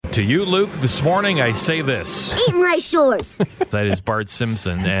To you, Luke, this morning I say this. Eat my shorts. That is Bart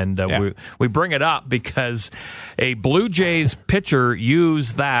Simpson, and we bring it up because a Blue Jays pitcher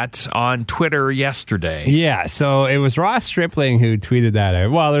used that on Twitter yesterday. Yeah, so it was Ross Stripling who tweeted that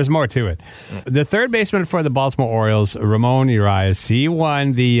out. Well, there's more to it. The third baseman for the Baltimore Orioles, Ramon Urias, he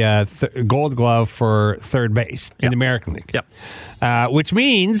won the Gold Glove for third base in the American League. Yep. Which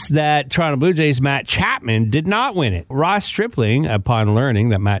means that Toronto Blue Jays' Matt Chapman did not win it. Ross Stripling, upon learning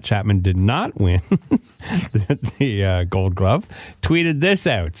that Matt Chapman did not win the Gold Glove, tweeted this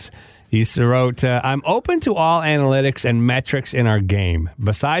out. He wrote, I'm open to all analytics and metrics in our game,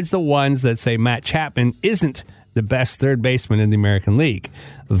 besides the ones that say Matt Chapman isn't the best third baseman in the American League.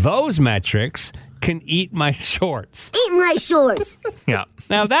 Those metrics can eat my shorts. Eat my shorts. Yeah.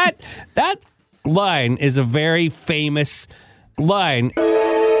 Now, that line is a very famous line.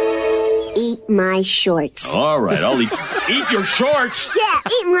 Eat my shorts. All right, I'll eat your shorts. Yeah,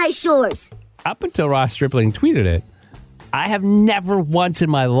 eat my shorts. Up until Ross Stripling tweeted it, I have never once in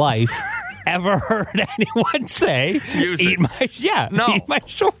my life ever heard anyone say, eat my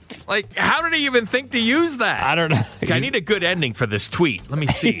shorts. Like, how did he even think to use that? I don't know. I need a good ending for this tweet. Let me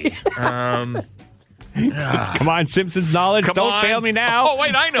see. Come on, Simpsons knowledge. Don't fail me now. Oh,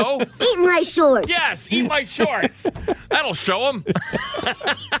 wait, I know. Eat my shorts. Yes, eat my shorts. That'll show him.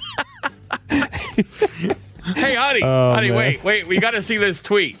 Hey, honey, wait. We got to see this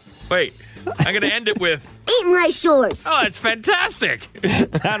tweet. Wait, I'm going to end it with, Eat my shorts. oh, that's fantastic.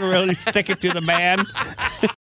 That'll really stick it to the man.